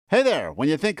Hey there, when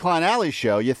you think Klein Alley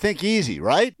Show, you think easy,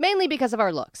 right? Mainly because of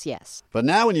our looks, yes. But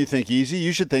now when you think easy,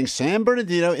 you should think San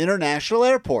Bernardino International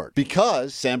Airport.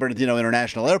 Because San Bernardino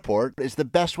International Airport is the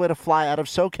best way to fly out of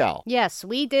SoCal. Yes,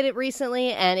 we did it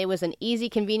recently, and it was an easy,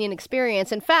 convenient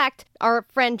experience. In fact, our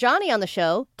friend Johnny on the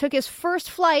show took his first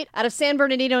flight out of San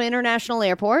Bernardino International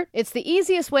Airport. It's the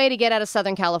easiest way to get out of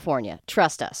Southern California.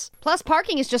 Trust us. Plus,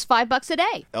 parking is just $5 a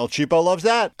day. El Cheapo loves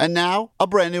that. And now, a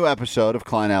brand new episode of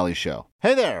Klein Alley Show.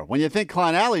 Hey there, when you think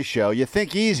Klein Alley Show, you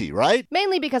think easy, right?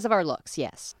 Mainly because of our looks,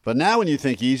 yes. But now when you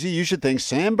think easy, you should think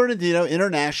San Bernardino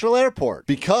International Airport.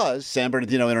 Because San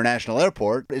Bernardino International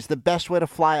Airport is the best way to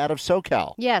fly out of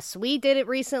SoCal. Yes, we did it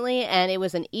recently, and it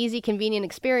was an easy, convenient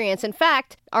experience. In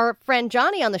fact, our friend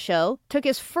Johnny on the show took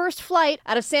his first flight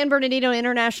out of San Bernardino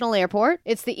International Airport.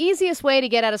 It's the easiest way to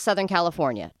get out of Southern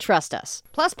California. Trust us.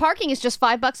 Plus, parking is just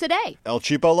 $5 a day. El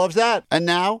Cheapo loves that. And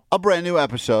now, a brand new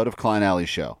episode of Klein Alley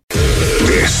Show.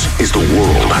 This is the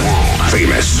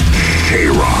world-famous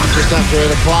K-Rock. Just after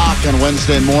 8 o'clock on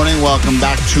Wednesday morning, welcome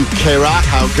back to K-Rock.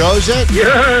 How goes it?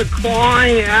 Yeah,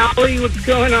 Klein, Allie, what's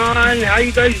going on? How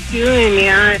you guys doing,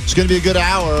 man? It's going to be a good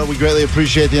hour. We greatly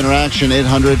appreciate the interaction.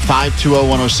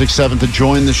 800-520-1067 to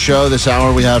join the show. This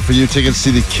hour we have for you tickets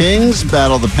to the Kings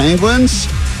battle the Penguins.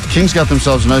 Kings got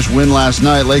themselves a nice win last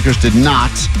night. Lakers did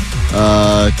not.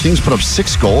 Kings put up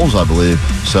 6 goals, I believe.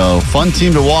 So, fun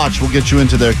team to watch. We'll get you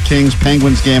into their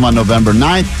Kings-Penguins game on November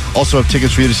 9th. Also have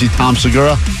tickets for you to see Tom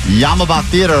Segura, Yamaba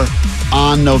Theater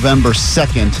on November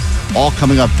 2nd. All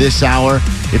coming up this hour.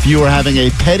 If you are having a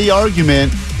petty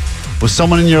argument with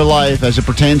someone in your life as it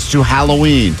pertains to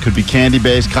Halloween, could be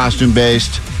candy-based,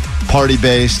 costume-based,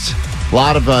 party-based, a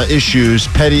lot of issues,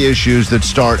 petty issues that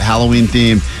start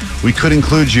Halloween-themed. We could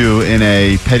include you in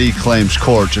a petty claims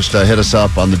court. Just hit us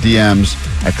up on the DMs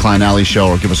at Klein Alley Show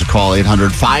or give us a call,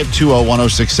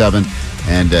 800-520-1067.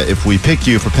 And if we pick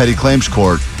you for petty claims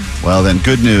court, well, then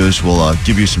good news. We'll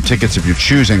give you some tickets if you're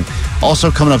choosing. Also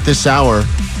coming up this hour,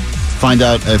 find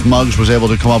out if Muggs was able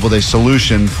to come up with a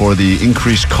solution for the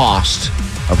increased cost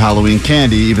of Halloween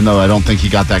candy, even though I don't think he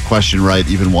got that question right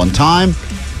even one time.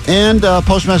 And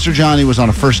Postmaster Johnny was on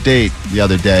a first date the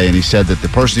other day, and he said that the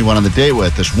person he went on the date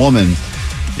with, this woman,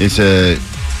 is a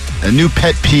new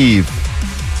pet peeve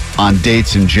on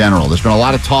dates in general. There's been a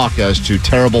lot of talk as to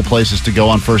terrible places to go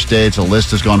on first dates. A list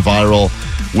has gone viral.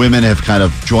 Women have kind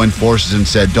of joined forces and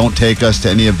said, don't take us to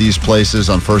any of these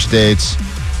places on first dates.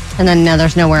 And then now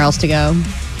there's nowhere else to go.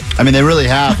 I mean, they really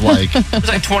have, like... It's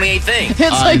like 28 things.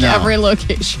 It's like every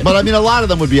location. But, I mean, a lot of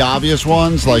them would be obvious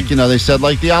ones. Like, you know, they said,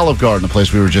 like, the Olive Garden, the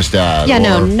place we were just at. Yeah,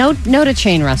 no to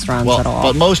chain restaurants at all.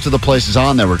 But most of the places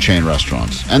on there were chain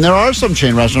restaurants. And there are some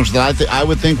chain restaurants that I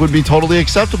would think would be totally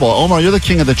acceptable. Omar, you're the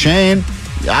king of the chain.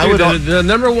 The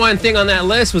number one thing on that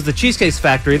list was the Cheesecake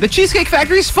Factory. The Cheesecake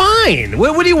Factory's fine.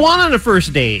 What do you want on a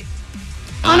first date?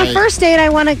 On a first date,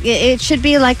 it should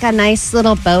be like a nice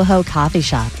little boho coffee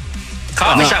shop.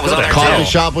 Coffee shop was on there, Coffee too.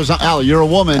 shop was on. Al, you're a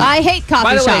woman. I hate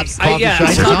coffee shops.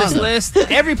 I saw this list.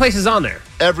 Every place is on there.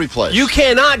 Every place. You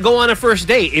cannot go on a first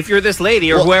date if you're this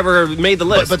lady or whoever made the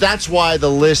list. But that's why the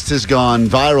list has gone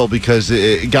viral, because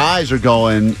guys are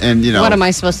going and, you know. What am I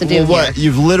supposed to do here?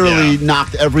 You've literally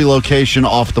knocked every location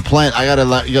off the planet.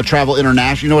 You got to travel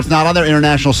international. You know, it's not on their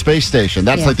International Space Station.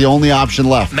 That's like the only option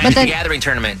left. Magic the Gathering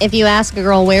tournament. If you ask a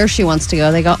girl where she wants to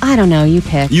go, they go, I don't know, you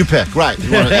pick. You pick, right.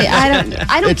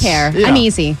 I don't care. I'm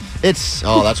easy. That's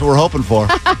what we're hoping for.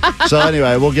 So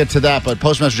anyway, we'll get to that. But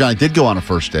Postmaster Johnny did go on a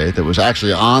first date that was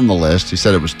actually on the list. He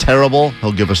said it was terrible.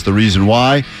 He'll give us the reason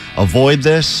why. Avoid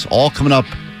this. All coming up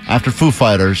after Foo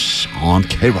Fighters on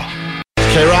K-Rock.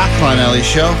 K-Rock, Klein Alley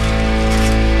Show.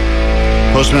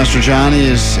 Postmaster Johnny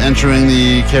is entering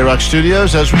the K-Rock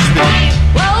studios as we speak.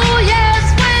 Oh,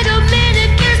 yes, wait a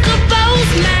minute, Mr.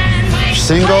 Postman.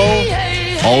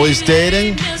 Single, always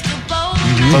dating.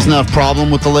 Doesn't have problem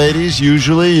with the ladies.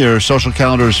 Usually your social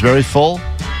calendar is very full.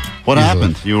 What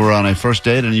happened? You were on a first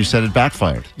date and you said it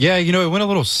backfired. Yeah, you know, it went a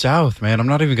little south, man. I'm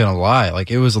not even going to lie.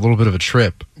 Like, it was a little bit of a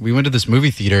trip. We went to this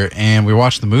movie theater and we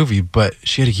watched the movie, but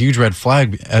she had a huge red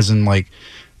flag, as in, like,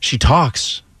 she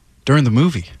talks during the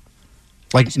movie.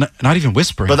 Like, not even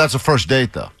whispering. But that's a first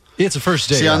date, though. It's a first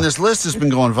date. See, on this list that's been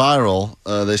going viral,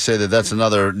 they say that that's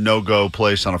another no-go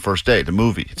place on a first date, a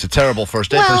movie. It's a terrible first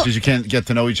date place because you can't get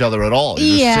to know each other at all.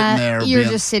 You're just sitting there. You're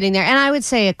just sitting there. And I would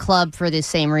say a club for the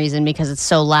same reason, because it's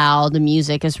so loud, the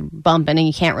music is bumping, and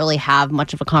you can't really have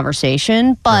much of a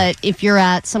conversation. But if you're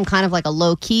at some kind of like a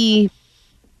low-key,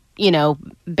 you know,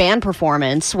 band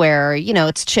performance where, you know,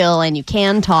 it's chill and you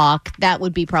can talk, that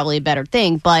would be probably a better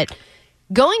thing. But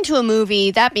going to a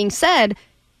movie, that being said,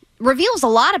 reveals a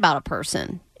lot about a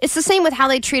person. It's the same with how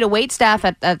they treat a wait staff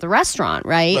at the restaurant,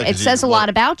 right? Right, It 'cause says a lot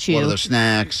about you. What are their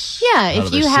snacks? Yeah, How if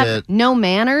do you they have sit? no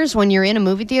manners when you're in a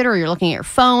movie theater or you're looking at your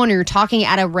phone or you're talking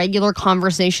at a regular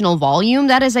conversational volume,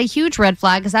 that is a huge red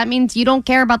flag because that means you don't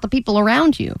care about the people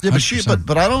around you. Yeah, but 100%.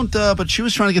 but I don't. But she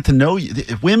was trying to get to know you.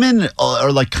 Women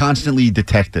are like constantly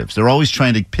detectives. They're always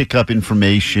trying to pick up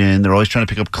information. They're always trying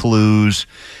to pick up clues.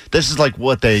 This is like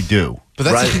what they do. But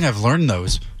that's right? the thing I've learned, though,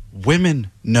 is women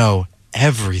know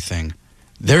everything.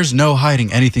 There's no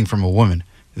hiding anything from a woman.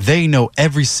 They know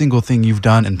every single thing you've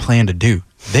done and plan to do.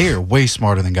 They are way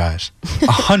smarter than guys.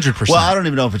 100%. Well, I don't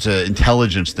even know if it's an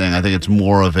intelligence thing. I think it's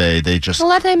more of a they just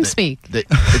Let him speak.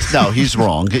 No, he's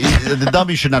wrong. The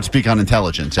dummy should not speak on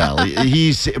intelligence, Allie.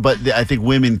 But I think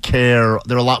women care.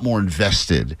 They're a lot more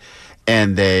invested,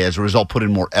 and they, as a result, put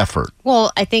in more effort.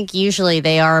 Well, I think usually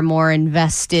they are more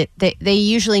invested. They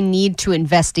usually need to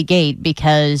investigate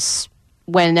because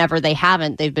whenever they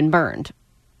haven't, they've been burned.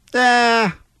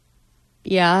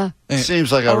 Yeah.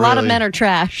 Seems like A lot of really men are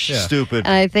trash. stupid.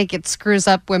 And I think it screws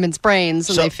up women's brains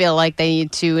and So- they feel like they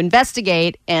need to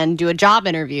investigate and do a job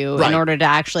interview Right. in order to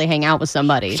actually hang out with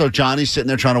somebody. So Johnny's sitting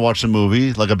there trying to watch the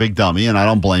movie like a big dummy, and I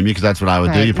don't blame you because that's what I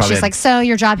would Right. do. You And probably she's like, so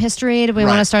your job history, do we Right.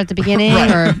 want to start at the beginning?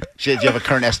 Right. Or Did you have a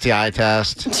current STI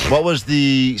test? What was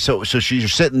the so you're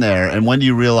sitting there, and when do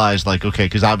you realize like okay,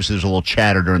 because obviously there's a little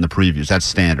chatter during the previews. That's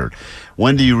standard.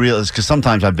 When do you realize? Because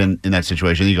sometimes I've been in that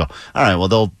situation. You go, all right,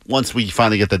 well once we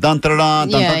finally get the dun dun dun dun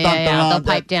dun dun dun, they'll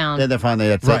pipe down. Then they finally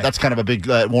Right. that's kind of a big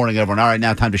warning. Everyone, all right,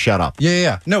 now time to shut up.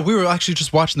 Yeah. No, we were actually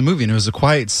just watching the movie, and it was a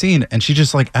quiet scene, and she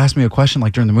just like asked me a question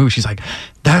like during the movie. She's like,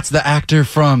 "That's the actor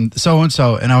from so and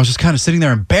so," and I was just kind of sitting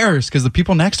there embarrassed because the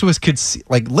people next to us could see,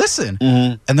 like listen,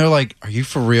 and they're like, "Are you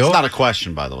for real?" It's not a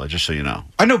question, by the way, just so you know.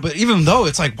 I know, but even though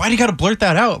it's like, why do you got to blurt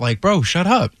that out? Like, bro, shut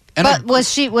up. And but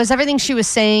was everything she was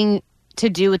saying to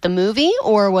do with the movie,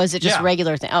 or was it just Yeah.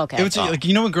 regular thing? Okay. it was like,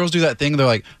 you know when girls do that thing, they're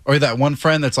like, or that one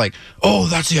friend that's like, "Oh,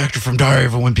 that's the actor from Diary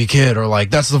of a Wimpy Kid," or like,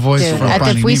 "That's the voice Dude, from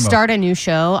Finding if we Nemo." start a new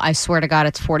show, I swear to God,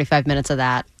 it's 45 minutes of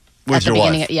that. With at the your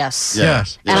beginning. wife? Yes.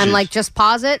 Yes. And I'm she's- like, just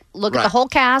pause it, look at Right. the whole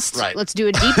cast. Right. Let's do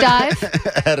a deep dive.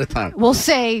 ahead of time. We'll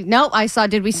say, no,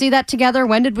 did we see that together?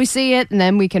 When did we see it? And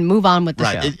then we can move on with the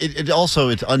Right. show. It also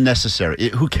it's unnecessary.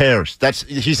 Who cares?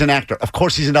 He's an actor. Of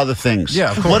course, he's in other things.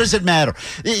 Yeah, of course. What does it matter?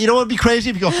 You know what would be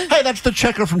crazy if you go, "Hey, that's the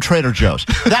checker from Trader Joe's."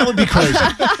 That would be crazy.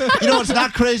 You know what's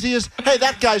not crazy is, "Hey,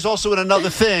 that guy's also in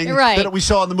another thing Right. that we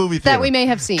saw in the movie theater That we may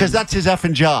have seen. because that's his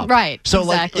effing job." Right, So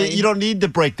exactly. like, you don't need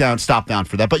to stop down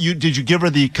for that. But did you give her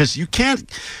because you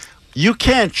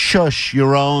can't shush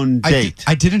your own date.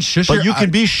 I didn't shush her. But you can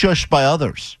be shushed by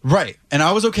others. Right. And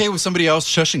I was okay with somebody else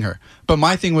shushing her. But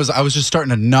my thing was I was just starting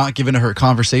to not give into her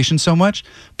conversation so much.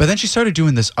 But then she started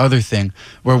doing this other thing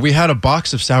where we had a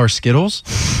box of sour Skittles.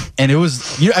 And it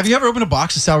was, have you ever opened a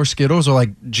box of sour Skittles or like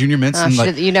Junior Mints? and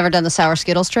like, You've never done the sour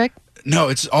Skittles trick? no,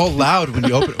 it's all loud when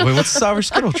you open it. Wait, what's the sour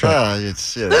Skittle trick?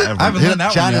 It's I haven't learned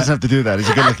that John one yet. doesn't have to do that. He's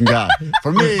a good-looking guy.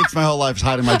 For me, it's my whole life's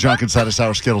hiding my junk inside of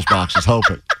sour Skittles boxes,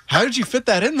 hoping. How did you fit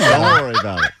that in there? Don't worry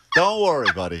about it. Don't worry,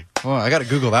 buddy. Well, I got to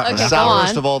Google that Okay, one. go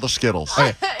Sourest on. of all the Skittles.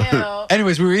 Okay.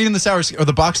 Anyways, we were eating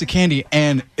the box of candy,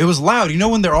 and it was loud. You know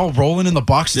when they're all rolling in the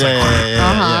box? It's like,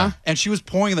 Uh-huh. and she was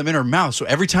pouring them in her mouth. So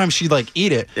every time she'd like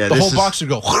eat it, Yeah, the this whole is- box would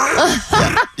go.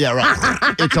 Yeah,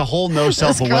 right. It's a whole no This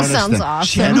girl self-awareness sounds thing. awesome.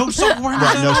 She had no self-awareness.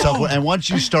 Right, at no all. self. And once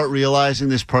you start realizing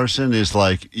this person is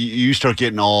like, you start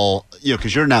getting all,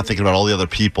 because you're now thinking about all the other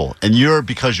people, and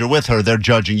because you're with her, they're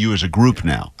judging you as a group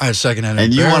now, I had secondhand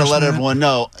and you want to let embarrassment. everyone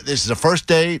know this is a first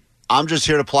date. I'm just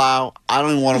here to plow. I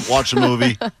don't even want to watch a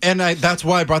movie. And that's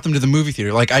why I brought them to the movie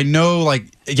theater. Like, I know, like,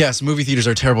 yes, movie theaters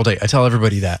are a terrible date. I tell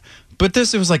everybody that. But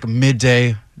it was like a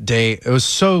midday date. It was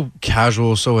so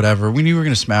casual, so whatever. We knew we were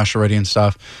going to smash already and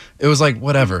stuff. It was like,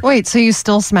 whatever. Wait, so you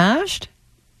still smashed?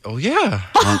 Oh, yeah.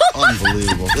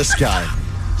 Unbelievable. This guy.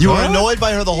 You were annoyed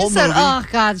by her the whole You said, movie. oh,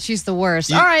 God, she's the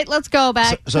worst. All right, let's go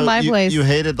back to my place. You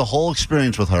hated the whole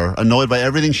experience with her, annoyed by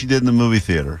everything she did in the movie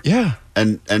theater, Yeah.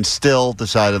 and still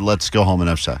decided, let's go home and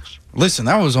have sex. Listen,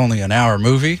 that was only an hour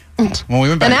movie. When we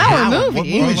went back An hour What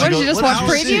movie? movie What, did did you just watch did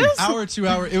you see? previews? Hour, 2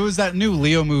 hour. It was that new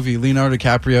Leo movie, Leonardo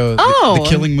DiCaprio. Oh. The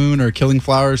Killing Moon or Killing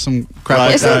Flower, some crap Right.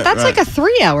 like Isn't that. that's right. like a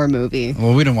 3-hour movie?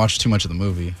 Well, we didn't watch too much of the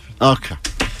movie. Okay.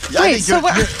 I Wait, think so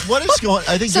what- what is going?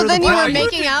 I think So you're then the you were problem.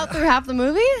 making out through half the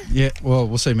movie? Yeah, well,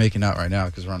 we'll say making out right now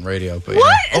because we're on radio. But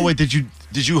What? Oh wait, did you?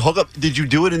 Did you hook up? Did you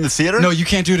do it in the theater? No, you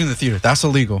can't do it in the theater. That's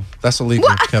illegal. That's illegal,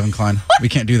 Kevin Klein. We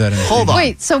can't do that in the Hold theater. on.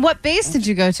 Wait, so what base did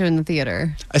you go to in the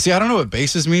theater? I don't know what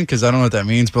bases mean because I don't know what that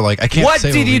means, but like I can't What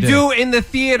say did we you do in the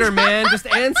theater, man? Just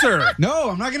answer. No,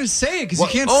 I'm not going to say it because you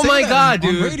can't Oh say my that God,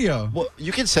 on dude. radio. Well,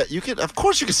 you can say. You can. Of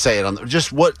course, you can say it on.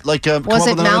 Just what? Like, come Was up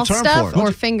it with another mouth term stuff for it.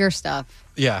 or finger stuff?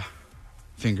 Yeah.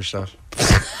 Finger stuff.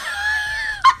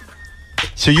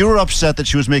 So you were upset that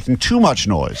she was making too much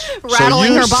noise.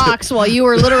 Rattling her box while you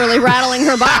were literally rattling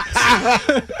her box.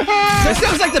 That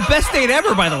sounds like the best date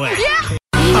ever, by the way. Yeah.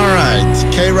 All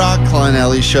right. K-Rock, Klein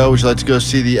Alley Show. Would you like to go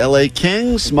see the L.A.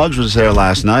 Kings? Muggs was there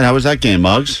last night. How was that game,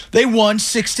 Muggs? They won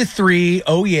 6-3.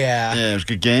 Oh, yeah. Yeah, it was a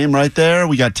good game right there.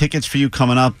 We got tickets for you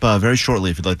coming up very shortly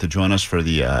if you'd like to join us for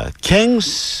the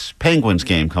Kings-Penguins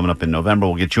game coming up in November.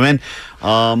 We'll get you in.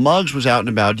 Muggs was out and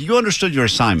about. You understood your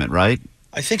assignment, right?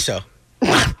 I think so.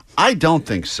 I don't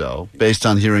think so, based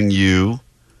on hearing you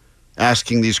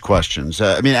asking these questions.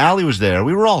 Allie was there.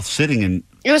 We were all sitting in...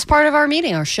 It was part of our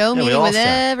meeting, our show we meeting all with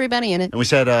sat. everybody in it. And we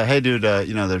said, hey, dude,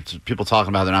 there's people talking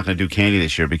about they're not going to do candy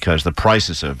this year because the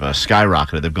prices have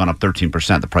skyrocketed. They've gone up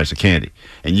 13%, the price of candy.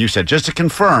 And you said, just to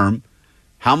confirm,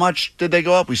 how much did they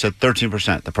go up? We said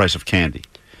 13%, the price of candy.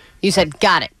 You said,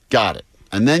 got it. Got it.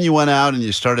 And then you went out and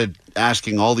you started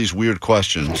asking all these weird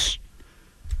questions.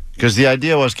 Because the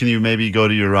idea was, can you maybe go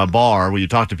to your bar where you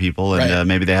talk to people and Right.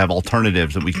 maybe they have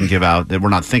alternatives that we can give out that we're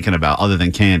not thinking about other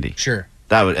than candy. Sure.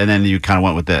 And then you kind of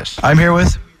went with this. I'm here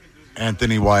with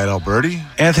Anthony Wyatt Alberti.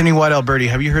 Anthony White Alberti.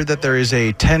 Have you heard that there is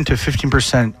a 10 to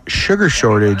 15% sugar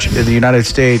shortage in the United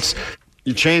States?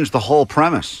 You changed the whole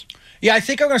premise. Yeah, I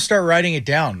think I'm going to start writing it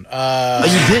down.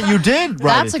 You did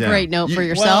write That's it a down. great note for You-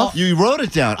 yourself. You wrote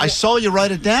it down. I saw you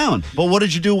write it down. But what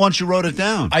did you do once you wrote it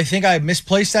down? I think I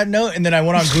misplaced that note, and then I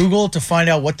went on Google to find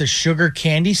out what the sugar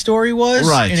candy story was.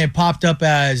 Right. And it popped up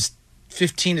as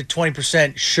 15 to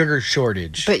 20% sugar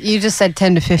shortage. But you just said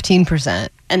 10 to 15%.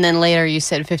 And then later you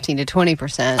said 15 to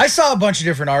 20%. I saw a bunch of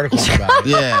different articles about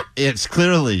it. Yeah, it's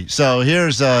clearly. So here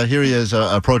he is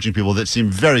approaching people that seem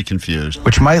very confused.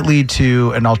 Which might lead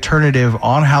to an alternative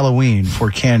on Halloween for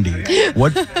candy.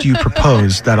 What do you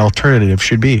propose that alternative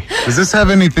should be? Does this have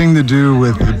anything to do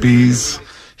with the bees?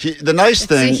 The nice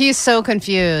thing. See, he's so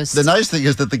confused. The nice thing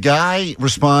is that the guy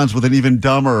responds with an even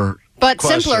dumber but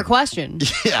simpler question.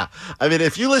 Yeah. I mean,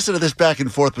 if you listen to this back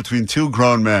and forth between two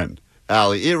grown men,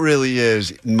 Allie, it really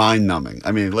is mind-numbing.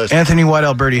 I mean, listen. Anthony White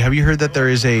Alberti, have you heard that there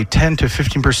is a 10 to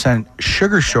 15%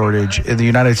 sugar shortage in the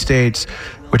United States,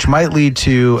 which might lead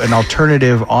to an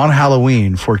alternative on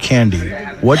Halloween for candy?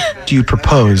 What do you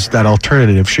propose that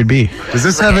alternative should be? Does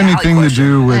this have anything to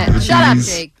do with the Shut up,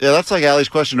 bees? Jake. Yeah, that's like Allie's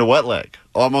question to Wet Leg.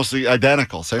 Almost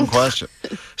identical. Same question.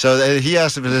 So he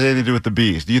asked if it has anything to do with the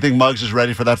bees. Do you think Muggs is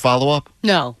ready for that follow-up?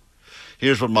 No.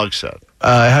 Here's what Muggs said.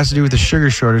 It has to do with the sugar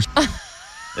shortage.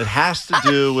 It has to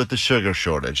do with the sugar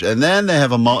shortage. And then they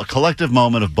have a collective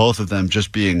moment of both of them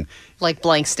just being... Like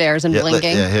blank stares and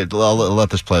blinking. Here, I'll let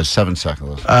this play. 7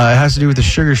 seconds. It has to do with the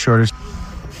sugar shortage.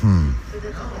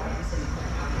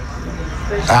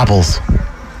 Apples.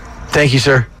 Thank you,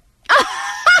 sir.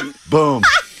 Boom.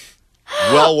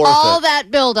 Well worth All it.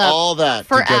 that buildup. All that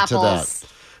for to get to apples. that.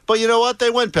 But you know what? They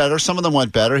went better. Some of them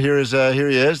went better. Here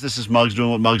he is. This is Muggs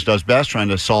doing what Muggs does best, trying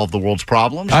to solve the world's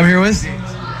problems. I'm here with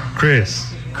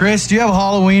Chris. Chris. Do you have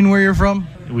Halloween where you're from?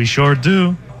 We sure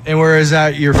do. And where is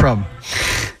that you're from?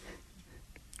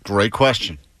 Great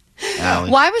question, Allie.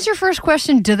 Why was your first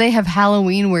question, do they have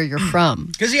Halloween where you're from?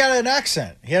 Because he had an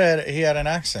accent. He had an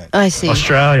accent. I see.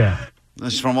 Australia.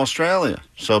 This is from Australia.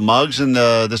 So Muggs and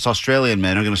this Australian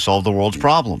man are going to solve the world's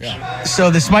problems.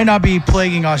 So this might not be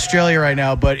plaguing Australia right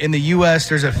now, but in the U.S.,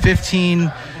 there's a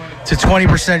 15 to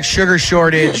 20% sugar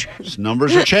shortage. These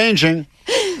numbers are changing.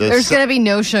 There's going to be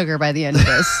no sugar by the end of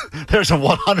this. There's a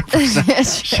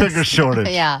 100% sugar shortage.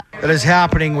 Yeah. That is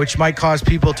happening, which might cause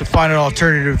people to find an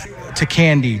alternative to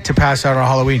candy to pass out on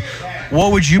Halloween.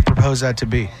 What would you propose that to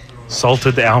be?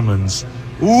 Salted almonds.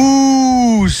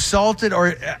 Ooh, salted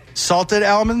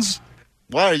almonds?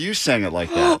 Why are you saying it like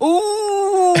that?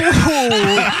 Ooh.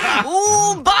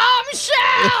 Ooh,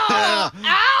 bombshell.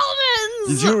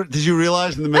 Almonds. Did you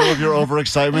realize in the middle of your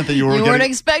overexcitement that you were You weren't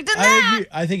getting... expecting that.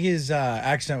 I think his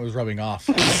accent was rubbing off.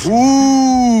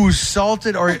 Ooh,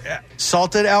 salted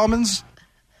almonds?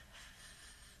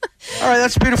 All right,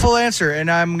 that's a beautiful answer,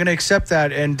 and I'm going to accept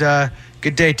that. And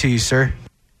good day to you, sir.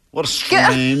 What a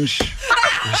strange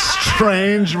Do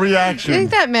reaction. you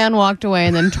think that man walked away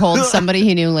and then told somebody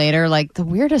he knew later, like, the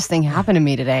weirdest thing happened to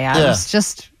me today? I was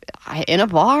just in a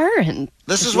bar, and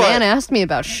This is man why- asked me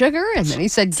about sugar, and then he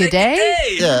said good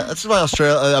day. Yeah, that's why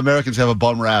Americans have a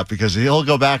bum rap, because he'll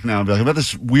go back now and be like, about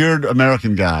this weird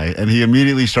American guy, and he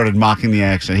immediately started mocking the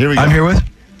accent. Here we go. I'm here with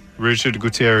Richard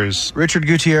Gutierrez. Richard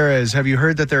Gutierrez. Have you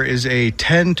heard that there is a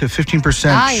 10 to 15%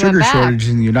 Ah, you sugar went back. shortage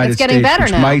in the United It's getting States, better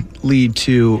which now. might lead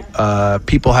to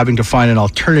people having to find an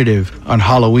alternative on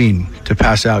Halloween to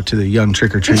pass out to the young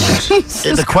trick-or-treaters?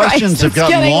 The questions have it's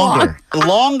gotten getting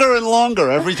longer and longer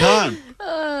every time.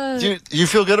 Do you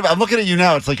feel good about? I'm looking at you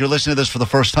now. It's like you're listening to this for the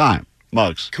first time,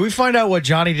 Muggs. Can we find out what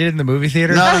Johnny did in the movie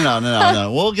theater?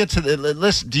 No. We'll get to the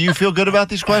listen. Do you feel good about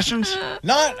these questions?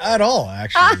 Not at all,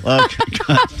 actually. Okay.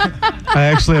 I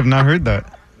actually have not heard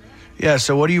that. Yeah,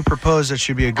 so what do you propose that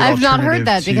should be a good I've not alternative heard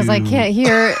that because I to- can't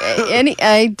hear any.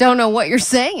 I don't know what you're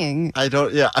saying. I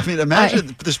don't. Yeah. I mean,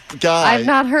 imagine this guy. I've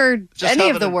not heard Just any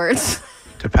of having the a- words.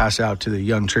 to pass out to the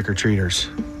young trick-or-treaters.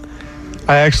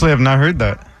 I actually have not heard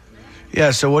that.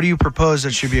 Yeah, so what do you propose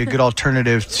that should be a good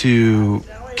alternative to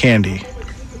candy?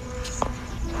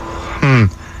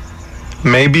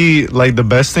 Maybe like the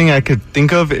best thing I could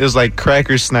think of is like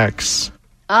cracker snacks.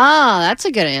 Ah, that's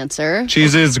a good answer.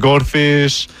 Cheeses,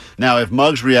 goldfish. Now, if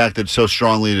Muggs reacted so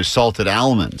strongly to salted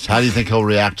almonds, how do you think he'll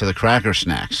react to the cracker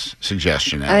snacks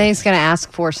suggestion? I think he's going to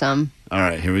ask for some. All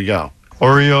right, here we go.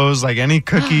 Oreos, like any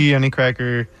cookie, any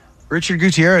cracker. Richard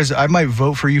Gutierrez, I might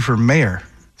vote for you for mayor.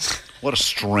 What a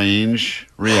strange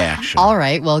reaction. All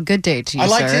right. Well, good day to you, I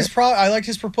liked sir. I liked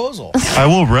his proposal. I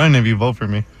will run if you vote for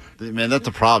me. Man, that's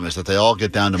the problem, is that they all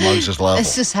get down to Muggs' level.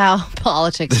 This is how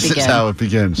politics This begin. is how it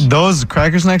begins. Those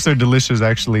cracker snacks are delicious,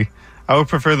 actually. I would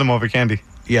prefer them over candy.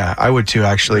 Yeah, I would too,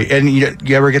 actually. And you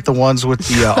ever get the ones with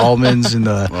the almonds and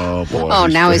the Oh, boy. Oh,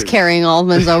 now he's carrying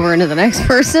almonds over into the next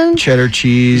person. cheddar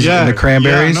cheese and the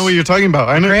cranberries? Yeah, I know what you're talking about.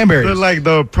 I know Cranberries. They're like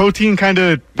the protein kind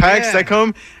of packs Yeah. that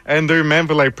come, and they're meant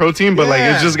for like protein, but like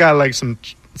Yeah. it's just got like some.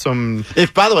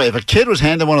 If, by the way, if a kid was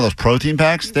handed one of those protein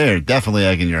packs, they're definitely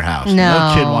egging your house. No.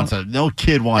 No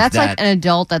kid wants That's that. like an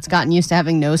adult that's gotten used to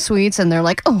having no sweets, and they're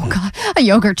like, oh, God, a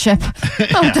yogurt chip.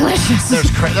 Oh, delicious.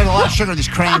 There's a lot of sugar in these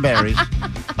cranberries.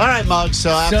 All right, Muggs.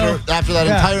 So after that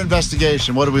yeah. entire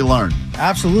investigation, what did we learn?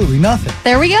 Absolutely nothing.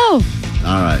 There we go. All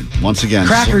right. Once again,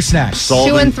 Cracker snacks. sold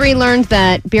 2 and in- 3 learned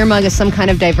that Beer Mug is some kind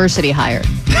of diversity hire.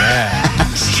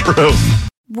 That's true.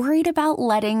 Worried about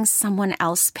letting someone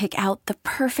else pick out the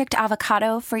perfect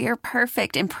avocado for your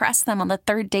perfect impress them on the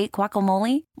third date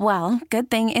guacamole? Well, good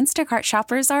thing Instacart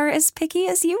shoppers are as picky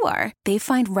as you are. They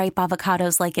find ripe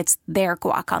avocados like it's their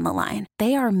guac on the line.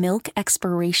 They are milk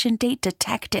expiration date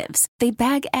detectives. They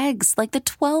bag eggs like the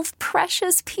 12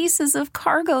 precious pieces of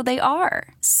cargo they are.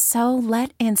 So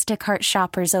let Instacart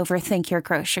shoppers overthink your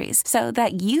groceries so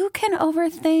that you can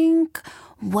overthink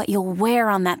what you'll wear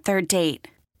on that third date.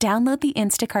 Download the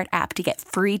Instacart app to get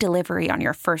free delivery on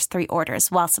your first 3 orders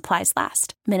while supplies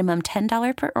last. Minimum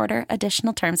 $10 per order.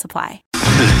 Additional terms apply.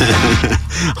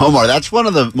 Omar, that's one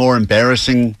of the more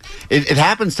embarrassing. It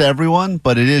happens to everyone,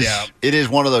 but it is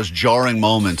one of those jarring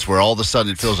moments where all of a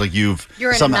sudden it feels like you're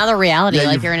in another reality,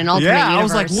 like you're in an alternate universe. I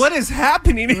was like, what is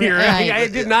happening here? Right. I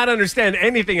did not understand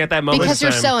anything at that moment. Because in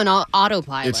you're time. so in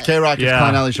autopilot. It's K-Rock's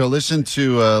Klein Alley Show. Listen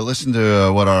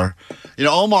to what our...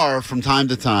 Omar, from time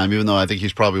to time, even though I think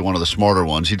he's probably one of the smarter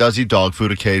ones, he does eat dog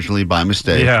food occasionally by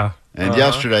mistake. Yeah. And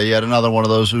yesterday he had another one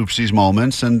of those oopsies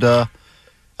moments, and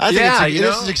I think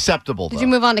this is acceptable, though. Did you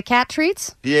move on to cat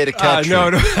treats? He ate a cat treat. No,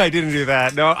 I didn't do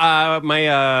that. No,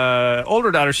 my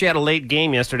older daughter, she had a late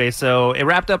game yesterday, so it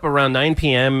wrapped up around 9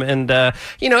 p.m. And,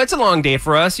 it's a long day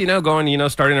for us, going,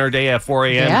 starting our day at 4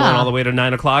 a.m., going all the way to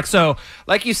 9 o'clock. So,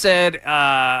 like you said,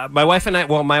 my wife and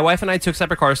I took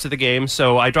separate cars to the game,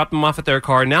 so I dropped them off at their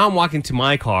car. Now I'm walking to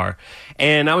my car,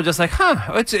 and I was just like,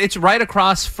 it's right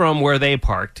across from where they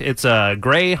parked. It's a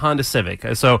gray Honda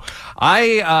Civic. So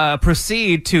I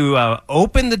proceed to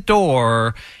open the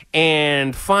door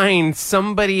and find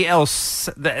somebody else,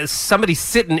 somebody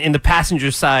sitting in the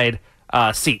passenger side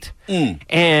seat.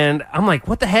 And I'm like,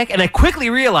 what the heck? And I quickly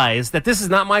realized that this is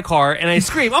not my car, and I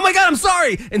scream, oh my God, I'm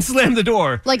sorry, and slam the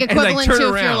door. Like and equivalent turn to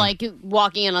if around. you're like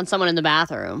walking in on someone in the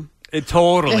bathroom. It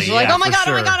totally. It's like, yeah, oh my for God,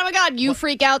 sure. oh my God, oh my God. You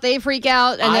freak out, they freak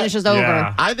out, and then it's just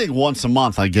over. I think once a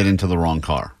month I get into the wrong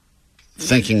car,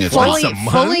 thinking it's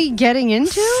Fully getting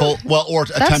into?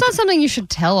 That's not something you should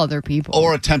tell other people.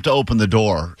 Or attempt to open the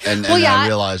door, and I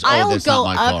realize, I'll that's go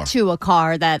not my up car. to a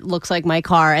car that looks like my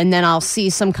car, and then I'll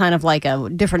see some kind of like a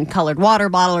different colored water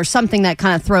bottle or something that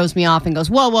kind of throws me off and goes,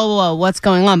 whoa, whoa, whoa, what's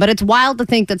going on? But it's wild to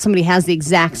think that somebody has the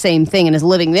exact same thing and is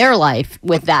living their life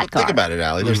with that car. Think about it,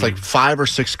 Allie. There's like 5 or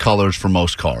 6 colors for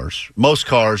most cars. Most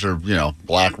cars are,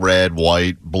 black, red,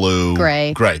 white, blue,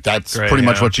 Gray. That's pretty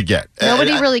much what you get.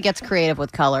 Nobody really gets creative creative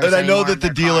with colors. And I know anymore that in the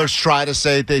their dealers try to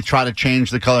say they try to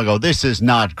change the color. Go, this is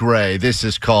not gray. This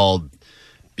is called,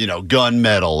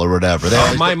 gunmetal or whatever.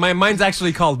 Mine's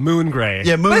actually called moon gray.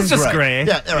 Yeah, moon but it's just gray.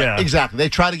 Yeah, right, exactly. They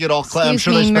try to get all clear. I'm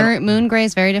sure Excuse they me, spend. moon gray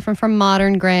is very different from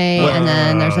modern gray, and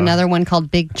then there's another one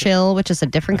called Big Chill, which is a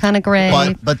different kind of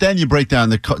gray. But then you break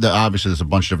down obviously there's a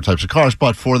bunch of different types of cars,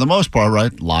 but for the most part,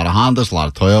 right, a lot of Hondas, a lot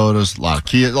of Toyotas, a lot of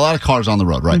Kia, a lot of cars on the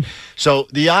road, right? So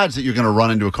the odds that you're going to run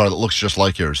into a car that looks just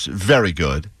like yours, very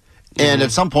good. And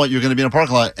at some point, you're going to be in a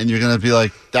parking lot, and you're going to be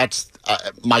like, that's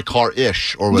my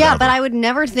car-ish, or whatever. Yeah, but I would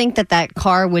never think that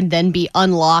car would then be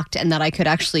unlocked and that I could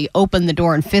actually open the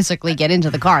door and physically get into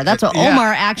the car. That's what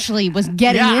Omar actually was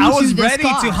getting into. I was this ready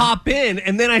car. to hop in,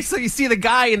 and then you see the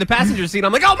guy in the passenger seat.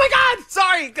 I'm like, oh my God,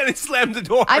 sorry, gonna slam the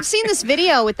door. I've seen this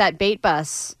video with that bait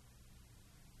bus.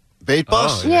 Bait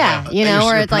bus? Oh, yeah. Where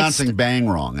you're it's like pronouncing bang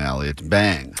wrong, Allie. It's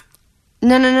bang.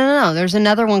 No. There's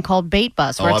another one called Bait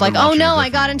Bus where it's I've like, been oh watching a no, I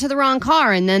different got into the wrong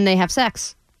car, and then they have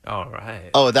sex. All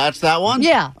right. Oh, that's that one?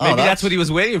 Yeah. Maybe that's what he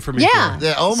was waiting for me Yeah. for.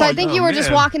 Yeah, Omar, So I think you were just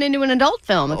man. walking into an adult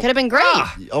film. It could have been great.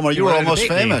 Omar, you were wanted to almost date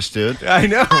me. famous, dude. I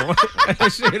know. I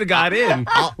should have got in.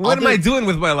 What am I doing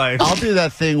with my life? I'll do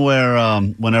that thing where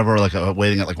whenever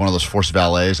waiting at one of those forced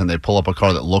valets and they pull up a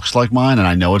car that looks like mine and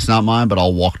I know it's not mine, but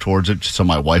I'll walk towards it so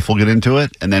my wife will get into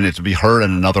it, and then it'll be her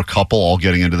and another couple all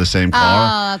getting into the same car.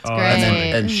 Oh, that's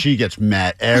great. And she gets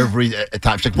mad every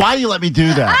time. She's like, "Why do you let me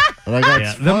do that?" And I go,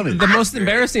 "It's funny." The most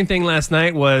embarrassing thing last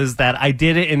night was that I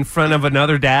did it in front of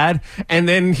another dad, and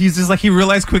then he's just like, he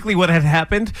realized quickly what had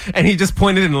happened, and he just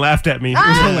pointed and laughed at me. It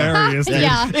was hilarious.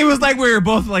 Yeah. It was like we were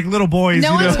both like little boys.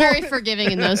 No you know? one's very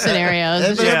forgiving in those scenarios.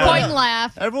 It's just Yeah. point and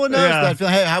laugh. Everyone knows that.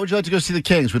 Hey, how would you like to go see the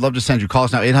Kings? We'd love to send you. Call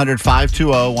us now,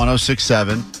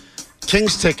 800-520-1067.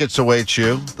 Kings tickets await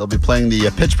you. They'll be playing the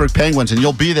Pittsburgh Penguins, and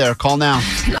you'll be there. Call now.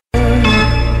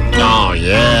 Oh,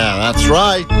 yeah, that's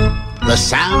right. The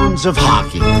sounds of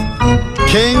hockey.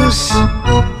 Kings,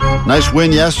 nice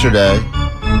win yesterday. Let's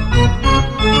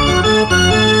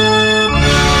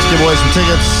give away some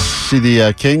tickets. See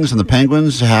the Kings and the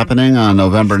Penguins happening on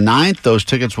November 9th. Those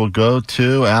tickets will go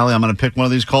to Allie. I'm going to pick one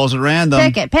of these calls at random.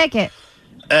 Pick it.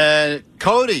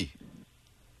 Cody.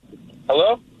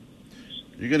 Hello?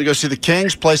 You're going to go see the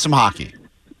Kings play some hockey.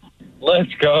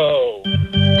 Let's go.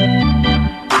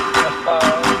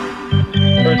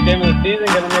 First game of the season,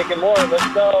 gonna make it more.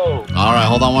 Let's go. All right,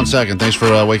 hold on one second. Thanks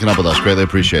for waking up with us. Greatly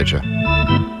appreciate you.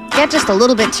 Get just a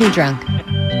little bit too drunk.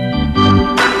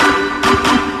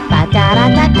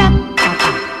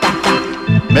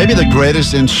 Maybe the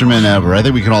greatest instrument ever. I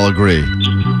think we can all agree.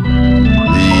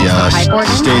 The pipe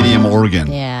organ? stadium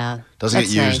organ. Yeah. Doesn't get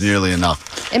that's used nice. nearly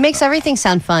enough. It makes everything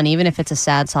sound fun, even if it's a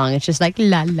sad song. It's just like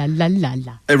la la la la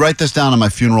la. Hey, write this down on my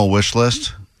funeral wish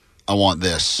list. I want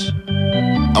this.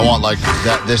 I want like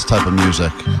this type of music.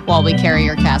 While we carry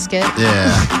your casket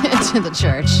Yeah. to the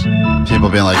church. People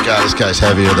being like, God, this guy's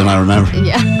heavier than I remember.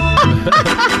 Yeah.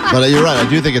 But you're right. I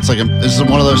do think it's like this is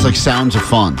one of those like sounds of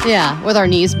fun. Yeah, with our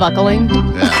knees buckling.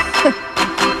 Yeah.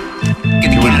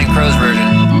 Get the Counting Crows version.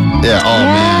 Yeah. Oh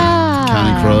man,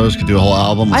 Counting Crows could do a whole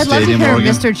album with I'd love to stadium hear organ.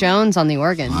 Mr. Jones on the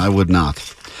organ. I would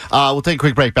not. We'll take a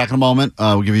quick break. Back in a moment.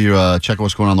 We'll give you a check of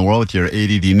what's going on in the world with your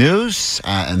ADD news.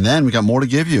 And then we got more to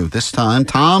give you. This time,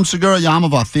 Tom Segura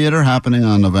Yamava Theater happening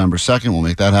on November 2nd. We'll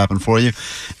make that happen for you.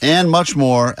 And much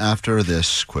more after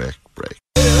this quick break.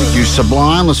 Thank you,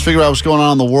 Sublime. Let's figure out what's going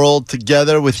on in the world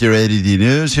together with your ADD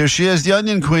news. Here she is, the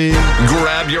Onion Queen.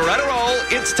 Grab your Adderall.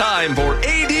 It's time for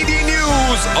ADD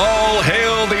News. All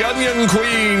hail the Onion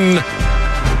Queen.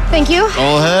 Thank you.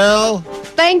 All hail.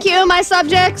 Thank you, my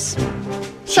subjects.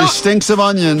 She stinks of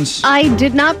onions. I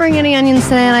did not bring any onions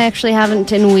today, and I actually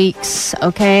haven't in weeks,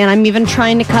 okay? And I'm even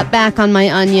trying to cut back on my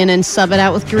onion and sub it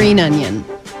out with green onion.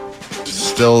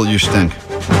 Still, you stink.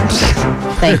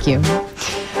 Thank you.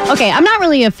 Okay, I'm not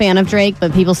really a fan of Drake,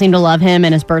 but people seem to love him,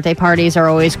 and his birthday parties are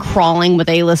always crawling with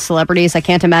A-list celebrities. I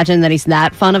can't imagine that he's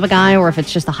that fun of a guy, or if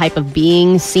it's just the hype of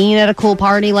being seen at a cool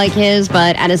party like his.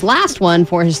 But at his last one,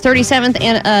 for his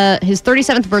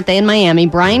 37th birthday in Miami,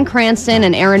 Bryan Cranston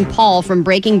and Aaron Paul from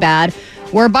Breaking Bad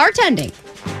were bartending.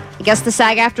 I guess the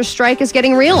SAG-AFTRA strike is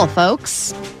getting real,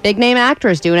 folks. Big name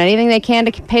actors doing anything they can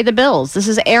to pay the bills. This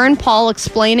is Aaron Paul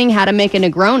explaining how to make a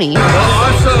Negroni.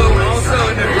 Also,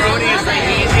 a Negroni is the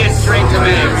easiest drink to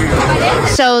make.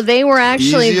 So they were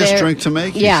actually Easiest there. drink to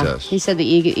make, he Yeah, says. he said the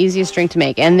easiest drink to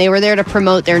make. And they were there to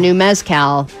promote their new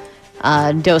mezcal,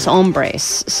 Dos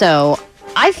Hombres. So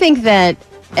I think that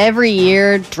every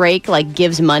year Drake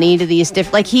gives money to these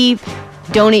different, he's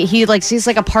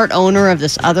like a part owner of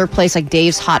this other place like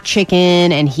Dave's Hot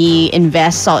Chicken, and he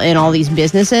invests in all these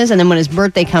businesses. And then when his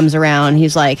birthday comes around,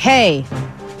 he's like, hey,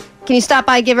 Can you stop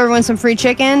by and give everyone some free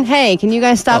chicken? Hey, can you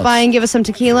guys stop by and give us some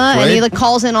tequila? Great. And he like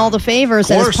calls in all the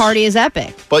favors, and his party is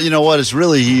epic. But you know what? It's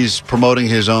really, he's promoting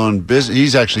his own business.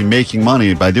 He's actually making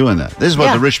money by doing that. This is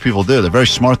what the rich people do. They're very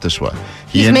smart this way.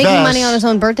 He's making money on his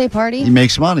own birthday party. He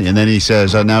makes money, and then he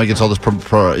says now he gets all this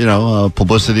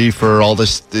publicity for all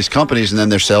these companies, and then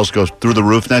their sales go through the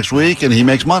roof next week, and he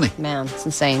makes money. Man, it's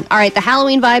insane. All right, the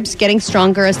Halloween vibe's getting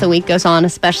stronger as the week goes on,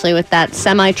 especially with that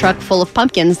semi-truck full of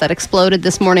pumpkins that exploded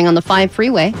this morning on the 5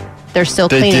 freeway. They're still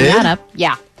cleaning that up.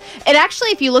 Yeah. It actually,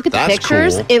 if you look at the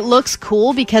pictures, it looks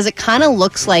cool because it kind of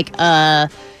looks like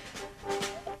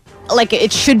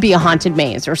it should be a haunted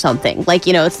maze or something. Like,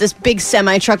 it's this big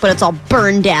semi-truck, but it's all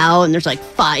burned out, and there's like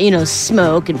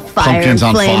smoke and fire and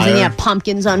flames, and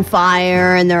pumpkins on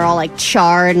fire, and they're all like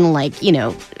charred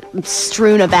and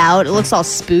strewn about. It looks all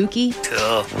spooky.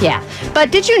 Cool. Yeah.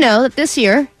 But did you know that this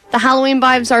year the Halloween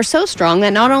vibes are so strong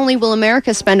that not only will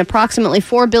America spend approximately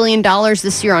 $4 billion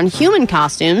this year on human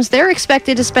costumes, they're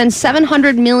expected to spend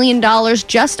 $700 million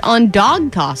just on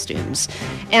dog costumes.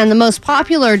 And the most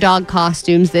popular dog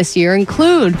costumes this year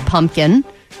include pumpkin,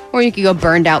 or you could go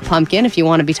burned out pumpkin if you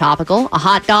want to be topical, a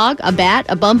hot dog, a bat,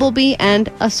 a bumblebee,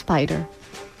 and a spider.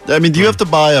 I mean, do you have to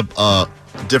buy a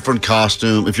different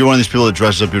costume? If you're one of these people that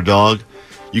dresses up your dog,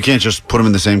 you can't just put them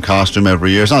in the same costume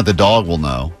every year. It's not like the dog will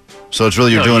know. So it's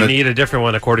really you need a different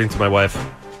one, according to my wife.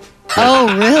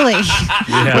 Oh, really?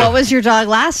 Yeah. What was your dog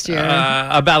last year?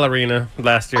 A ballerina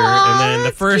last year. And then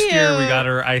the first year we got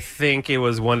her, I think it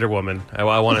was Wonder Woman.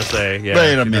 I want to say. Yeah,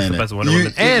 wait a minute. Wonder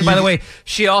Woman. And by the way,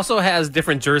 she also has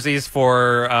different jerseys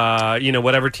for,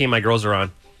 whatever team my girls are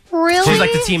on. Really? She's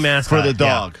like the team mascot. For the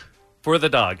dog. Yeah. For the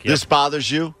dog, yeah. This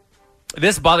bothers you?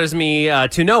 This bothers me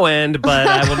to no end, but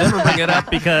I will never bring it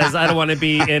up because I don't want to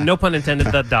be in, no pun intended,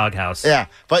 the doghouse. Yeah,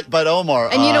 but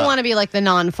Omar... And you don't want to be like the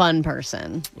non-fun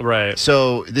person. Right.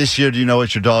 So this year, do you know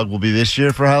what your dog will be this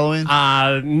year for Halloween?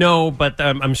 No, but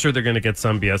I'm sure they're going to get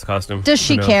some BS costume. Does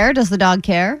she care? Does the dog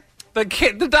care?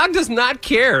 The dog does not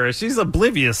care. She's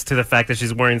oblivious to the fact that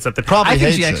she's wearing something. Probably I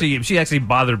think hates she actually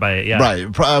bothered by it. Yeah,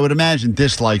 right. I would imagine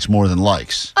dislikes more than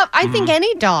likes. I think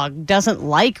any dog doesn't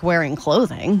like wearing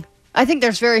clothing. I think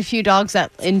there's very few dogs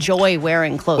that enjoy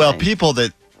wearing clothing. Well, people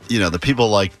that the people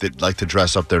like to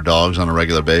dress up their dogs on a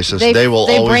regular basis. They will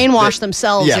brainwash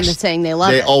themselves into saying they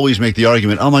love it. They always make the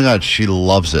argument, oh my God, she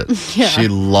loves it. Yeah. She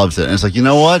loves it. And it's like, you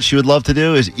know what she would love to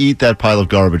do is eat that pile of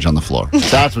garbage on the floor.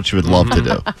 That's what she would love to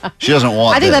do. She doesn't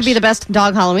want I think that'd be the best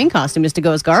dog Halloween costume is to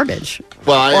go as garbage.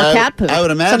 Well, or cat poop. I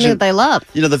would imagine. Something that they love.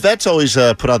 The vets always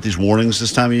put out these warnings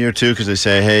this time of year, too, because they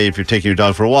say, hey, if you're taking your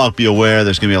dog for a walk, be aware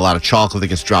there's going to be a lot of chocolate that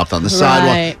gets dropped on the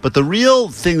sidewalk. But the real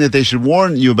thing that they should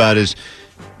warn you about is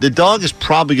the dog is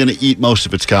probably going to eat most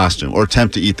of its costume or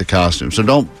attempt to eat the costume. So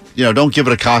don't give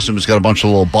it a costume that's got a bunch of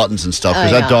little buttons and stuff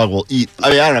because that dog will eat. I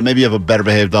mean, I don't know. Maybe you have a better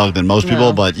behaved dog than most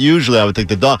people, but usually I would think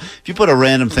the dog, if you put a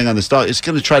random thing on this dog, it's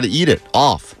going to try to eat it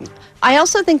off. I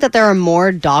also think that there are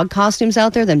more dog costumes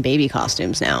out there than baby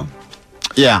costumes now.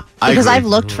 Yeah, because I've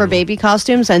looked for baby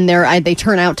costumes and they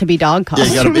turn out to be dog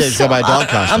costumes. Yeah, you gotta buy a dog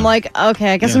costume. I'm like,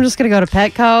 okay, I guess I'm just gonna go to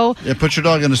Petco. Yeah, put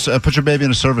your baby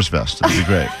in a service vest. That'd be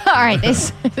great. All right,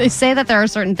 they say that there are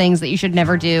certain things that you should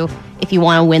never do if you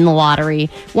want to win the lottery.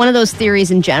 One of those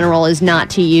theories in general is not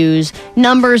to use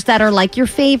numbers that are like your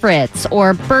favorites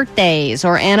or birthdays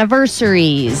or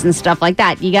anniversaries and stuff like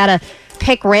that. You gotta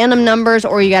pick random numbers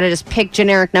or you got to just pick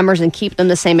generic numbers and keep them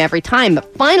the same every time.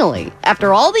 But finally,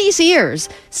 after all these years,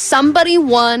 somebody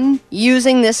won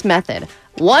using this method.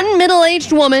 One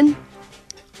middle-aged woman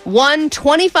won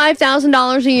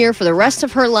 $25,000 a year for the rest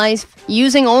of her life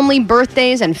using only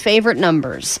birthdays and favorite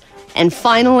numbers. And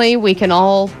finally, we can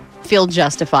all feel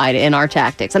justified in our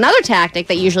tactics. Another tactic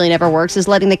that usually never works is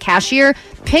letting the cashier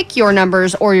pick your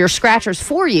numbers or your scratchers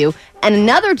for you. And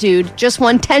another dude just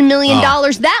won $10 million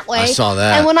that way. I saw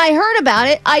that. And when I heard about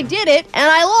it, I did it, and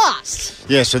I lost.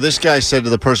 Yeah, so this guy said to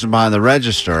the person behind the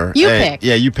register, pick.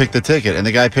 Yeah, you pick the ticket. And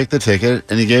the guy picked the ticket,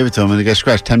 and he gave it to him, and the guy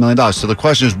scratched $10 million. So the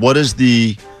question is, what is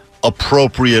the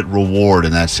appropriate reward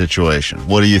in that situation?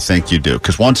 What do you think you do?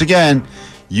 Because once again,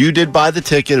 you did buy the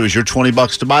ticket. It was your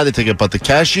 $20 to buy the ticket, but the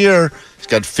cashier has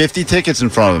got 50 tickets in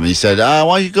front of him. He said,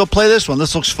 why don't you go play this one?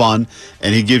 This looks fun.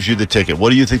 And he gives you the ticket. What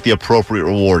do you think the appropriate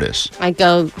reward is? I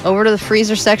go over to the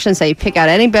freezer section and say, pick out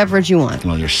any beverage you want.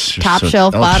 Well, you're Top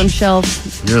shelf, bottom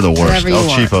shelf. You're the worst. You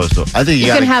cheapos, though. I think you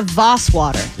can have Voss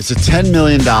water. It's a $10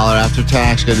 million after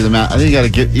tax. Got to do the math. I think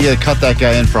you got to cut that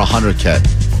guy in for $100K.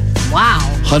 Wow.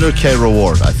 $100K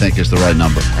reward, I think, is the right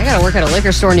number. I got to work at a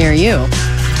liquor store near you.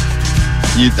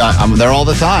 I'm there all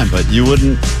the time, but you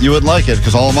wouldn't like it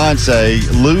because all of mine say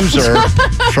loser,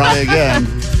 try again,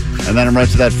 and And then I'm right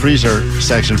to that freezer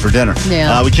section for dinner.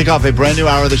 Yeah. We kick off a brand new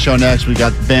hour of the show next. We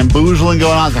got bamboozling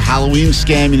going on, the Halloween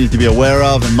scam you need to be aware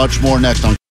of, and much more next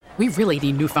on. We really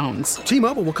need new phones.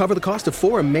 T-Mobile will cover the cost of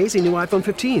 4 amazing new iPhone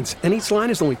 15s, and each line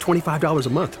is only $25 a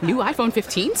month. New iPhone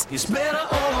 15s?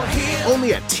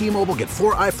 Only at T-Mobile, get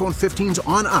 4 iPhone 15s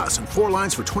on us and 4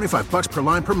 lines for $25 per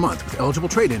line per month with eligible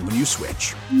trade-in when you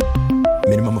switch.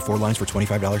 Minimum of 4 lines for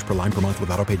 $25 per line per month with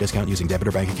autopay discount using debit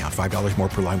or bank account. $5 more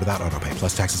per line without autopay,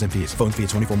 plus taxes and fees. Phone fee at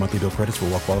 24 monthly bill credits for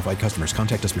well-qualified customers.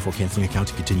 Contact us before canceling account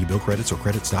to continue bill credits or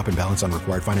credit stop and balance on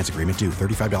required finance agreement due.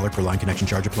 $35 per line connection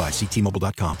charge applies. See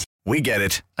T-Mobile.com. We get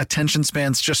it. Attention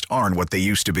spans just aren't what they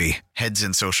used to be. Heads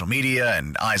in social media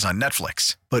and eyes on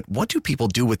Netflix. But what do people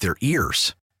do with their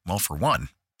ears? Well, for one,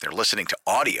 they're listening to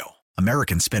audio.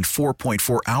 Americans spend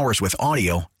 4.4 hours with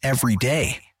audio every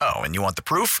day. Oh, and you want the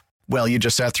proof? Well, you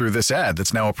just sat through this ad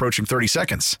that's now approaching 30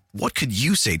 seconds. What could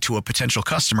you say to a potential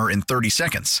customer in 30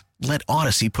 seconds? Let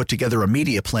Odyssey put together a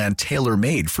media plan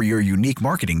tailor-made for your unique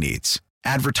marketing needs.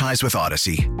 Advertise with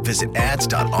Odyssey. Visit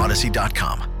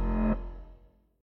ads.odyssey.com.